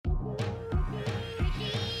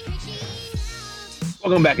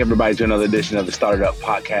Welcome back, everybody, to another edition of the Started Up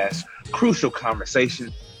Podcast. Crucial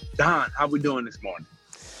conversation. Don, how we doing this morning?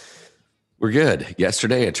 We're good.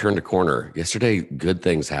 Yesterday, I turned a corner. Yesterday, good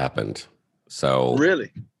things happened. So,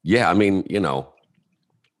 Really? Yeah, I mean,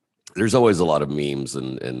 there's always a lot of memes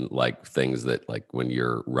and like things that like when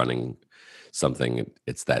you're running something,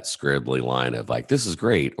 it's that scribbly line of like, this is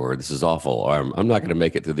great or this is awful, or I'm not going to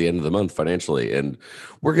make it to the end of the month financially and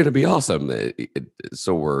we're going to be awesome.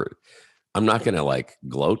 I'm not going to like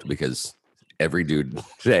gloat because every dude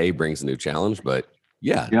today brings a new challenge, but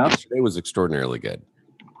yeah, Yesterday was extraordinarily good.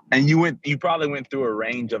 And you probably went through a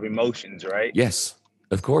range of emotions, right? Yes,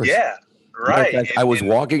 of course. Yeah, right. In fact, I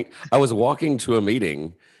was walking to a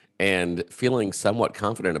meeting and feeling somewhat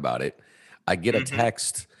confident about it. I get a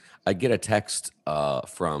text. I get a text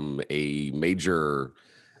from a major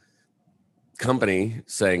company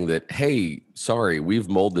saying that, hey, sorry, we've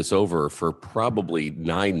mulled this over for probably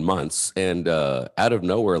 9 months, and out of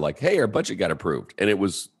nowhere, like, hey, our budget got approved, and it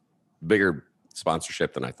was bigger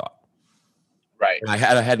sponsorship than I thought. Right. And I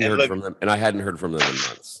hadn't heard from them, and I hadn't heard from them in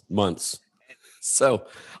months. So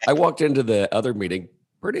I walked into the other meeting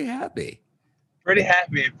pretty happy.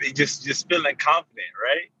 Just feeling confident,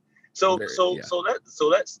 right? So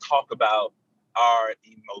let's talk about our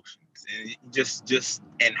emotions and just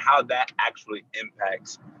and how that actually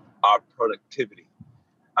impacts our productivity.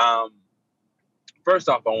 First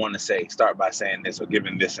off, I want to start by saying this or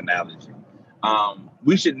giving this analogy.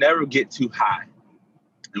 We should never get too high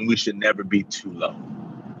and we should never be too low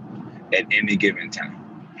at any given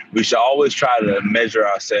time. We should always try to measure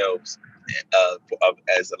ourselves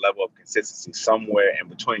as a level of consistency somewhere in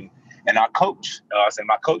between. And my coach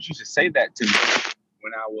used to say that to me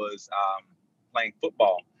when I was playing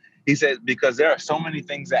football. He said, because there are so many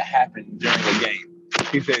things that happen during a game.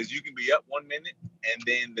 He says, you can be up 1 minute and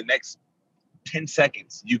then the next 10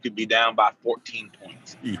 seconds, you could be down by 14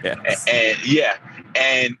 points. Yes.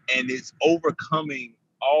 And it's overcoming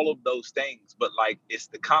all of those things. But like, it's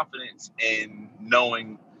the confidence in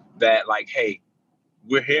knowing that like, hey,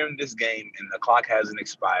 we're here in this game and the clock hasn't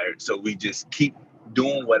expired. So we just keep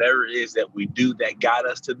doing whatever it is that we do that got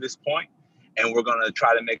us to this point, and we're going to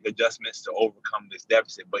try to make adjustments to overcome this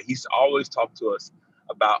deficit. But he's always talked to us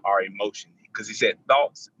about our emotion because he said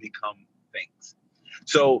thoughts become things.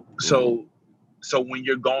 So when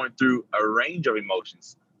you're going through a range of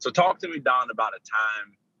emotions, so talk to me, Don, about a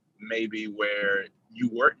time maybe where you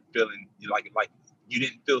weren't feeling like you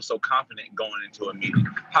didn't feel so confident going into a meeting.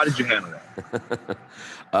 How did you handle that?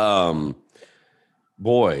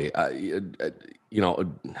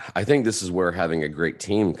 I think this is where having a great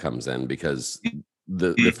team comes in because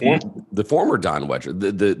the former Don Wettrick,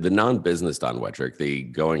 the non-business Don Wettrick, the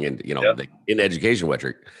going into, the in education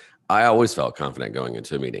Wettrick, I always felt confident going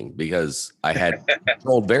into a meeting because I had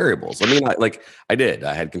controlled variables. I mean,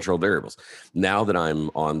 I had controlled variables. Now that I'm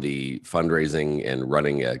on the fundraising and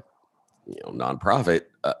running a nonprofit,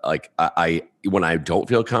 when I don't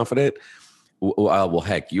feel confident, well,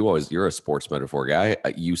 heck, you're a sports metaphor guy.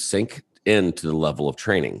 You sink into the level of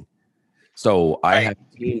training. So I have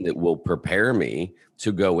a team that will prepare me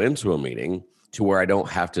to go into a meeting to where I don't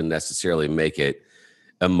have to necessarily make it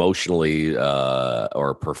emotionally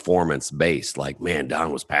or performance based. Like, man,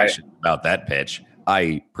 Don was passionate about that pitch.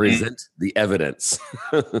 I present the evidence.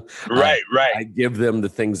 Right. I give them the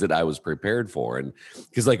things that I was prepared for. And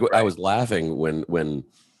because I was laughing when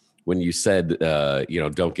you said,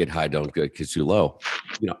 don't get high, don't get too low.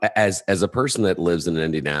 As a person that lives in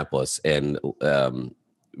Indianapolis, and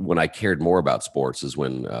when I cared more about sports is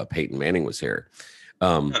when Peyton Manning was here.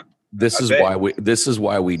 This is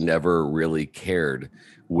why we never really cared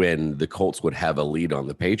when the Colts would have a lead on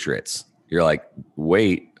the Patriots. You're like,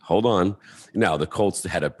 wait, hold on. Now the Colts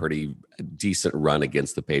had a pretty decent run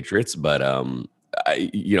against the Patriots, but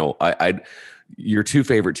your two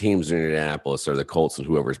favorite teams in Indianapolis are the Colts and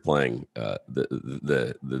whoever's playing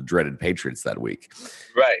the dreaded Patriots that week.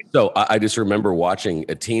 Right. So I just remember watching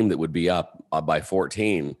a team that would be up by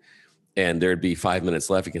 14 and there'd be 5 minutes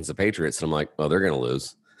left against the Patriots. And I'm like, well, they're going to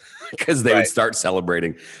lose because they would start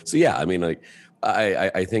celebrating. So, yeah, I mean,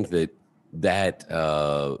 I think that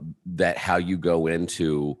how you go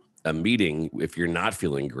into a meeting, if you're not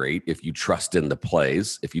feeling great, if you trust in the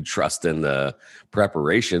plays, if you trust in the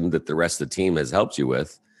preparation that the rest of the team has helped you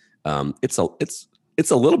with, it's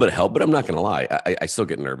a little bit of help, but I'm not going to lie. I still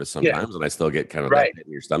get nervous sometimes and I still get kind of that pit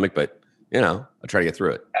in your stomach, but I try to get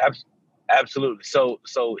through it. Absolutely. So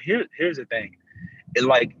here's the thing.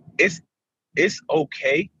 It's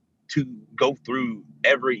okay to go through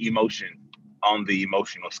every emotion on the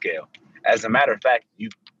emotional scale. As a matter of fact, you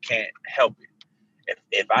can't help it.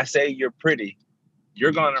 If I say you're pretty,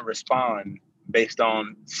 you're going to respond based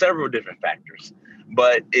on several different factors,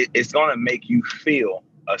 but it's going to make you feel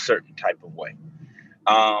a certain type of way.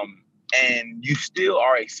 And you still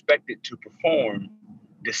are expected to perform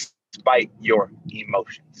despite your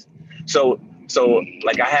emotions. So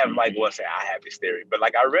like I have like well say I have this theory, but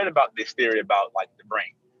like I read about this theory about like the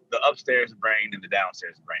brain, the upstairs brain and the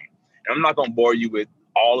downstairs brain. And I'm not gonna bore you with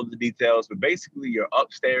all of the details, but basically your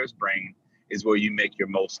upstairs brain is where you make your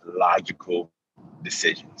most logical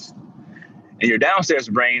decisions. And your downstairs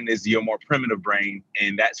brain is your more primitive brain,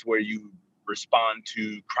 and that's where you respond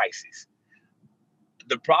to crisis.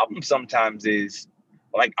 The problem sometimes is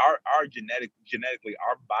like our genetically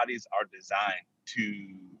our bodies are designed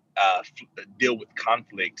to deal with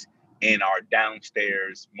conflict in our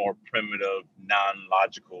downstairs more primitive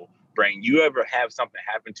non-logical brain. You ever have something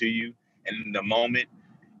happen to you and in the moment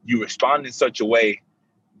you respond in such a way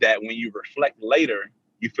that when you reflect later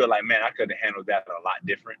you feel like, man, I could have handled that a lot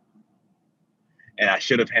different and I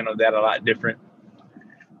should have handled that a lot different.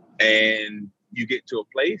 And you get to a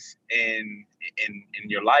place in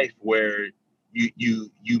your life where you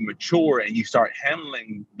mature and you start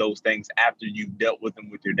handling those things after you've dealt with them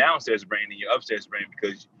with your downstairs brain and your upstairs brain,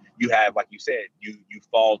 because you have, like you said, you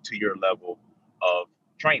fall to your level of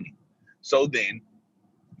training. So then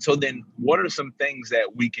what are some things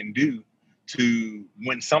that we can do to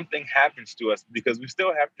when something happens to us, because we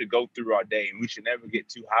still have to go through our day and we should never get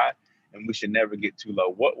too high and we should never get too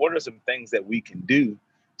low. What are some things that we can do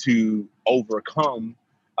to overcome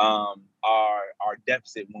our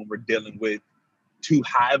deficit when we're dealing with too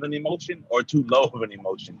high of an emotion or too low of an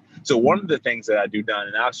emotion? So one of the things that I do, Don,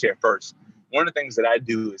 and I'll share first, one of the things that I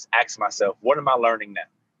do is ask myself, what am I learning now?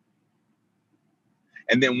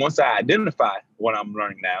 And then once I identify what I'm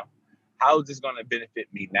learning now, how is this going to benefit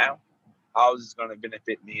me now? How is this going to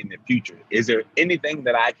benefit me in the future? Is there anything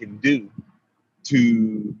that I can do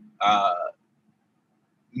to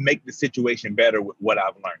make the situation better with what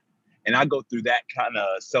I've learned? And I go through that kind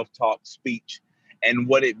of self-talk speech. And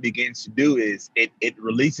what it begins to do is it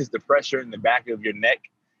releases the pressure in the back of your neck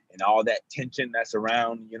and all that tension that's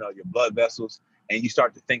around, your blood vessels. And you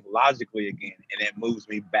start to think logically again. And it moves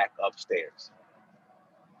me back upstairs.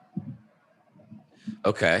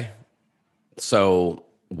 Okay. So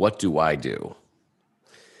what do I do?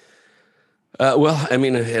 Well, I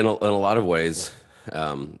mean, in a lot of ways,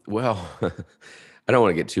 well, I don't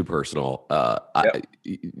want to get too personal. Yep.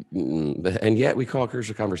 And yet we call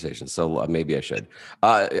Crucial Conversations, so maybe I should.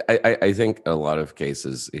 I think a lot of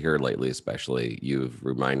cases here lately, especially, you've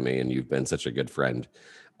reminded me, and you've been such a good friend,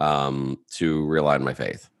 to realign my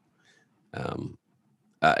faith.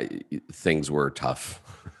 Things were tough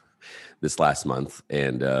this last month,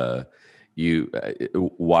 and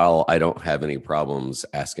while I don't have any problems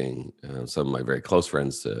asking some of my very close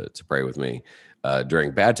friends to pray with me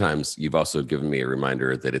during bad times, you've also given me a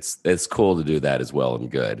reminder that it's cool to do that as well and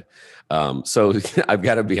good. So I've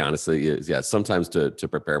got to be honest with you, yeah, sometimes to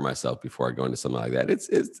prepare myself before I go into something like that, it's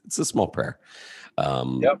a small prayer.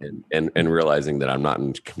 Yep. And realizing that I'm not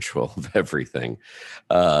in control of everything.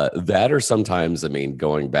 That, or sometimes, I mean,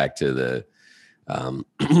 going back to the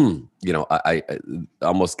I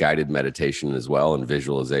almost guided meditation as well, and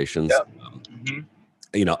visualizations.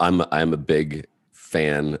 Yep. I'm a big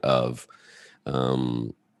fan of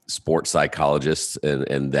sports psychologists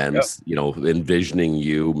and them, Yep. Envisioning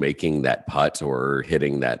you making that putt or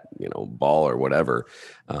hitting that, ball or whatever.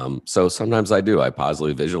 So sometimes I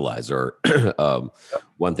positively visualize, or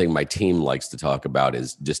one thing my team likes to talk about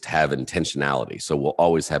is just have intentionality. So we'll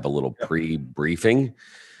always have a little pre-briefing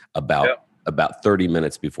about 30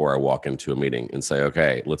 minutes before I walk into a meeting and say,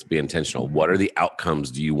 okay, let's be intentional. What are the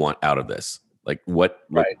outcomes do you want out of this? Like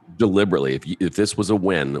deliberately, if this was a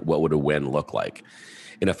win, what would a win look like?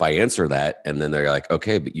 And if I answer that, and then they're like,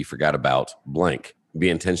 okay, but you forgot about blank, be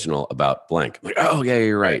intentional about blank. I'm like, oh yeah,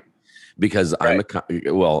 you're right. Because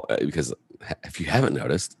because if you haven't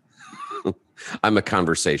noticed, I'm a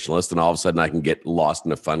conversationalist, and all of a sudden I can get lost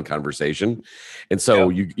in a fun conversation. And so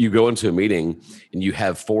you go into a meeting and you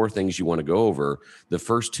have 4 things you want to go over. The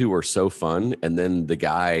first 2 are so fun. And then the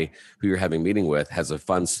guy who you're having a meeting with has a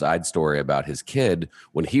fun side story about his kid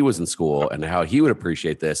when he was in school and how he would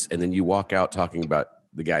appreciate this. And then you walk out talking about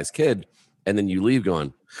the guy's kid, and then you leave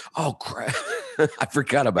going, oh crap, I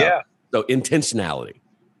forgot about. So intentionality.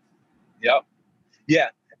 Yep. Yeah.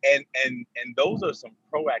 And those are some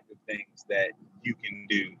proactive things that you can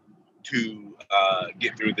do to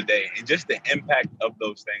get through the day. And just the impact of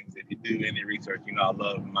those things, if you do any research, I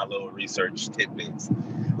love my little research tidbits.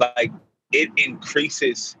 Like, it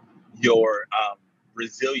increases your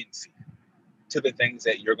resiliency to the things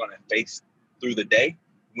that you're going to face through the day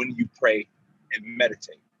when you pray and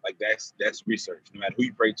meditate. Like that's research. No matter who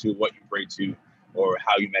you pray to, what you pray to, or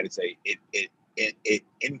how you meditate, it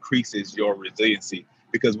increases your resiliency,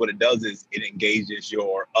 because what it does is it engages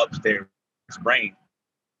your upstairs brain,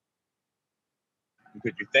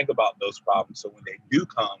 because you think about those problems. So when they do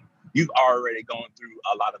come, you've already gone through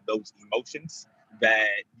a lot of those emotions that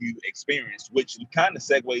you experience, which kind of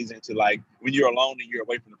segues into like when you're alone and you're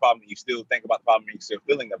away from the problem, and you still think about the problem and you're still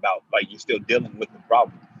feeling about, like, you're still dealing with the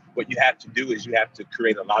problem. What you have to do is you have to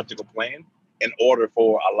create a logical plan in order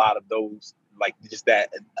for a lot of those, like just that,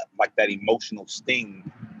 like that emotional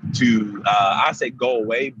sting to, I say go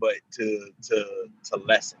away, but to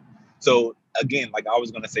lessen. So again, like I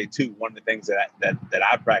was going to say too, one of the things that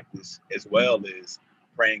I practice as well is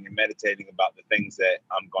praying and meditating about the things that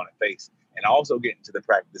I'm going to face, and also get into the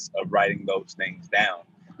practice of writing those things down.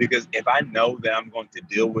 Because if I know that I'm going to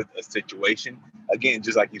deal with a situation, again,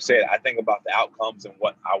 just like you said, I think about the outcomes and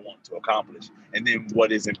what I want to accomplish, and then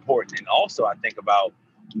what is important. And also I think about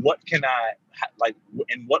what can I, like,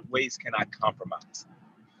 in what ways can I compromise?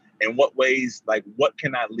 In what ways, like, what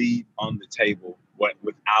can I leave on the table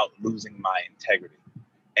without losing my integrity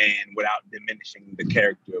and without diminishing the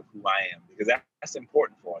character of who I am? Because that's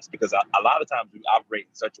important for us, because a lot of times we operate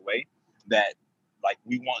in such a way that, like,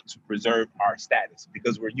 we want to preserve our status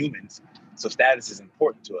because we're humans. So status is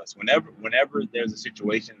important to us. Whenever there's a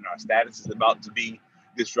situation and our status is about to be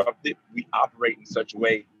disrupted, we operate in such a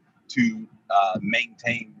way to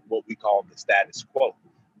maintain what we call the status quo.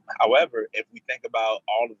 However, if we think about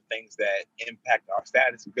all of the things that impact our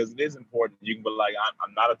status, because it is important, you can be like,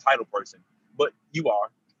 I'm not a title person, but you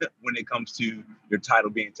are when it comes to your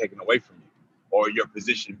title being taken away from you, or your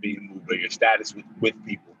position being moved, or your status with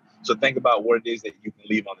people. So think about what it is that you can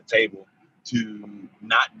leave on the table to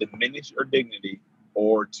not diminish your dignity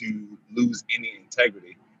or to lose any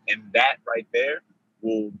integrity. And that right there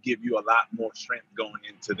will give you a lot more strength going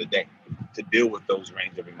into the day to deal with those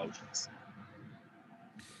range of emotions.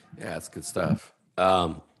 Yeah, that's good stuff.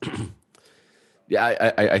 Yeah,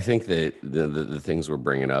 I think that the things we're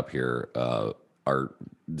bringing up here are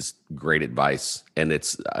just great advice, and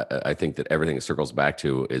I think that everything it circles back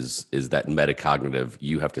to is that metacognitive.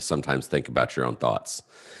 You have to sometimes think about your own thoughts.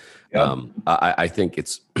 Yep. I think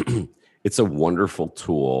it's it's a wonderful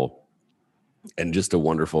tool and just a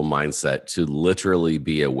wonderful mindset to literally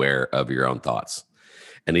be aware of your own thoughts.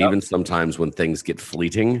 And Yep. even sometimes when things get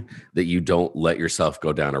fleeting, that you don't let yourself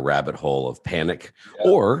go down a rabbit hole of panic, Yep.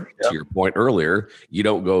 or Yep. to your point earlier, you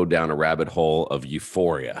don't go down a rabbit hole of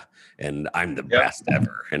euphoria and I'm the best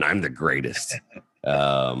ever and I'm the greatest.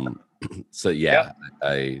 So yeah,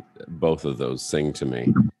 I both of those sing to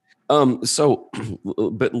me. So,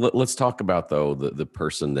 but let's talk about though the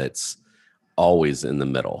person that's always in the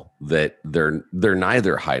middle, that they're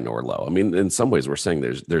neither high nor low. I mean, in some ways we're saying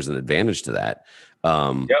there's an advantage to that.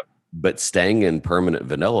 But staying in permanent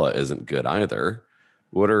vanilla isn't good either.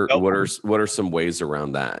 What are some ways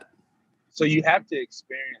around that? So you have to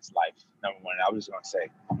experience life. Number one, I was just gonna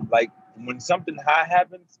say, like, when something high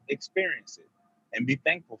happens, experience it and be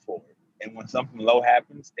thankful for it. And when something low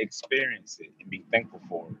happens, experience it and be thankful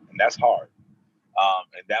for it. And that's hard.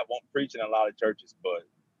 And that won't preach in a lot of churches, but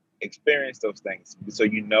experience those things. So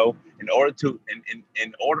in order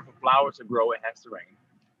for flowers to grow, it has to rain.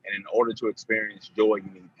 And in order to experience joy,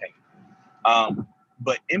 you need pain.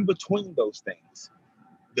 But in between those things,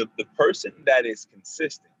 the person that is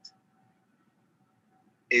consistent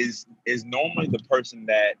is normally the person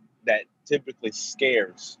that typically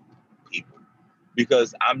scares people,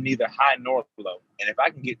 because I'm neither high nor low. And if I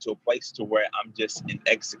can get to a place to where I'm just in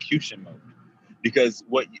execution mode, because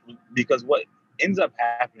what ends up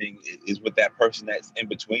happening is with that person that's in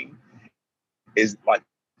between is like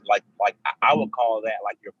I would call that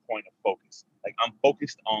like your point of focus. Like, I'm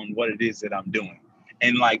focused on what it is that I'm doing,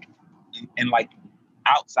 and like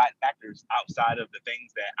outside factors outside of the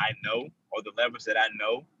things that I know, or the levers that I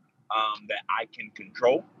know that I can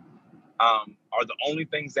control, are the only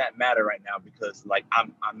things that matter right now, because like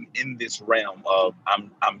I'm in this realm of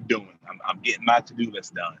I'm getting my to-do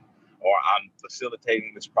list done, or I'm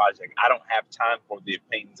facilitating this project. I don't have time for the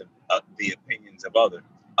opinions of others.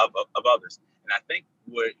 And I think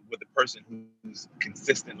with the person who's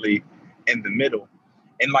consistently in the middle,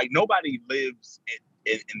 and like nobody lives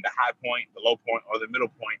in the high point, the low point, or the middle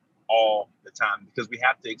point all the time, because we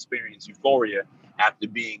have to experience euphoria after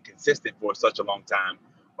being consistent for such a long time.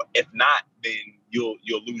 But if not, then you'll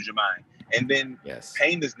lose your mind. And then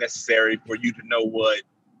pain is necessary for you to know what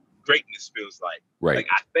greatness feels like. Right. Like,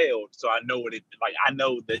 I failed, so I know what it like. I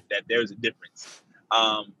know that there's a difference.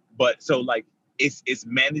 But so like it's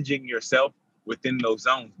managing yourself within those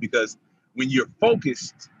zones, because when you're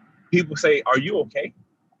focused, people say, "Are you okay?"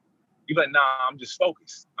 You're like, nah, I'm just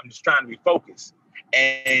focused. I'm just trying to be focused.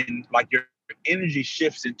 And like your energy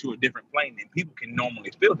shifts into a different plane, and people can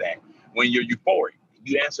normally feel that when you're euphoric.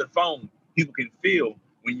 You answer the phone, people can feel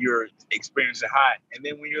when you're experiencing high, and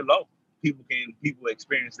then when you're low, people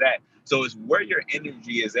experience that. So it's where your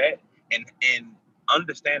energy is at, and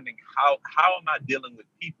understanding how am I dealing with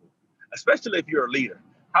people, especially if you're a leader.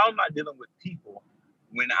 How am I dealing with people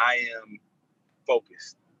when I am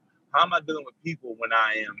focused? How am I dealing with people when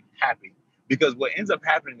I am happy? Because what ends up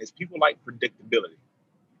happening is people like predictability,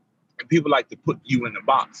 and people like to put you in the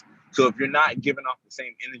box. So if you're not giving off the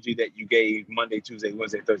same energy that you gave Monday, Tuesday,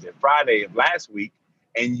 Wednesday, Thursday, Friday of last week,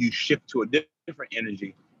 and you shift to a different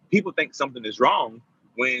energy, people think something is wrong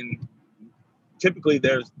when typically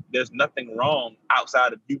there's nothing wrong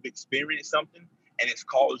outside of you've experienced something and it's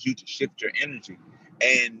caused you to shift your energy.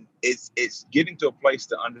 And it's getting to a place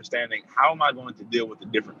to understanding, how am I going to deal with the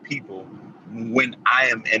different people when I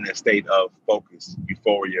am in a state of focus,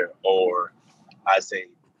 euphoria, or I say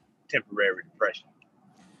temporary depression.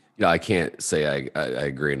 You know, I can't say I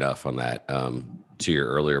agree enough on that. To your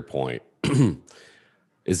earlier point,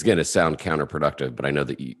 it's going to sound counterproductive, but I know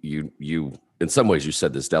that you in some ways you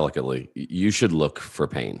said this delicately. You should look for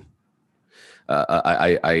pain.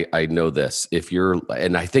 I know this. If you're,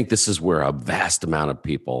 and I think this is where a vast amount of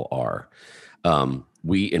people are.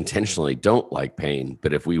 We intentionally don't like pain,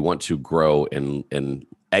 but if we want to grow and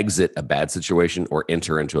exit a bad situation or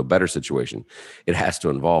enter into a better situation, it has to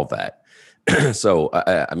involve that. So,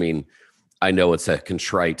 I mean, I know it's a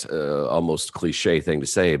contrite, almost cliche thing to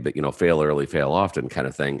say, but, you know, fail early, fail often kind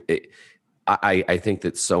of thing. I think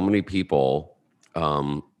that so many people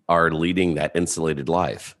are leading that insulated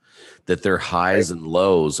life, that their highs and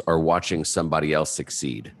lows are watching somebody else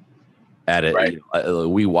succeed at it. Right.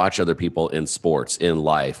 We watch other people in sports, in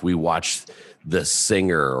life. We watch the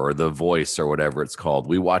singer or the voice or whatever it's called.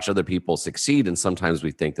 We watch other people succeed, and sometimes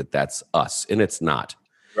we think that that's us, and it's not.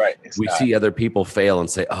 Right. We see other people fail and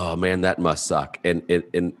say, "Oh man, that must suck," and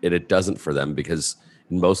it doesn't for them, because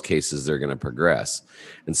in most cases they're going to progress.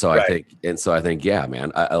 And so I think, yeah,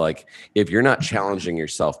 man, I like, if you're not challenging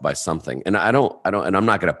yourself by something, and I don't, and I'm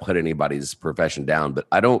not going to put anybody's profession down, but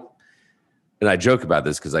I don't, and I joke about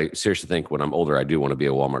this because I seriously think when I'm older, I do want to be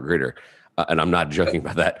a Walmart greeter, and I'm not joking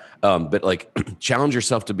about that. But like, challenge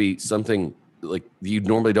yourself to be something like you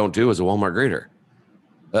normally don't do as a Walmart greeter.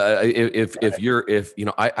 If you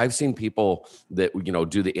know, I've seen people that, you know,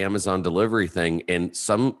 do the Amazon delivery thing, and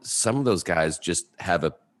some of those guys just have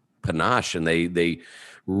a panache, and they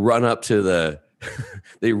run up to the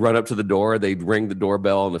they run up to the door, they ring the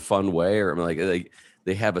doorbell in a fun way, or like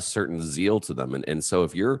they have a certain zeal to them, and so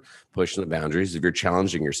if you're pushing the boundaries, if you're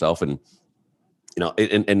challenging yourself, and you know,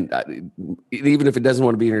 and even if it doesn't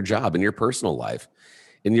want to be in your job, in your personal life,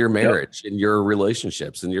 in your marriage, in your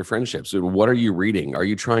relationships, in your friendships, what are you reading? Are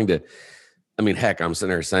you trying to, I mean, heck, I'm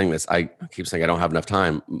sitting there saying this. I keep saying I don't have enough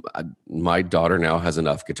time. My daughter now has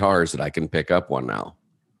enough guitars that I can pick up one now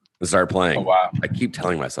and start playing. Oh, wow. I keep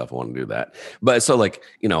telling myself I want to do that. But so like,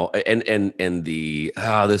 you know, and the,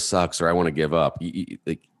 this sucks, or I want to give up.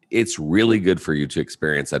 Like, it's really good for you to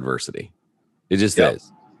experience adversity. It just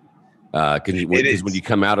is. Because when you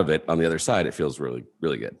come out of it on the other side, it feels really,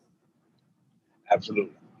 really good.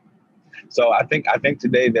 Absolutely. So I think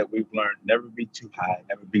today that we've learned, never be too high,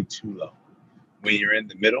 never be too low. When you're in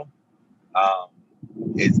the middle,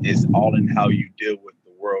 it's all in how you deal with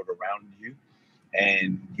the world around you,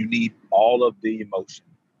 and you need all of the emotion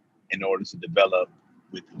in order to develop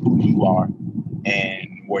with who you are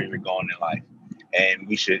and where you're going in life. And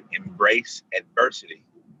we should embrace adversity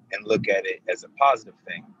and look at it as a positive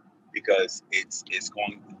thing, because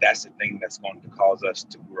that's the thing that's going to cause us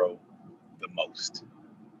to grow the most.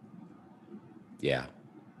 Yeah,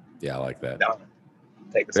 I like that. No,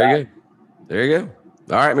 take us Very out. good. There you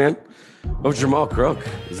go. All right, man. Well, Jamal Crook,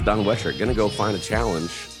 this is Don Wettrick. Gonna go find a challenge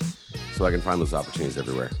so I can find those opportunities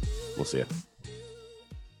everywhere. We'll see you.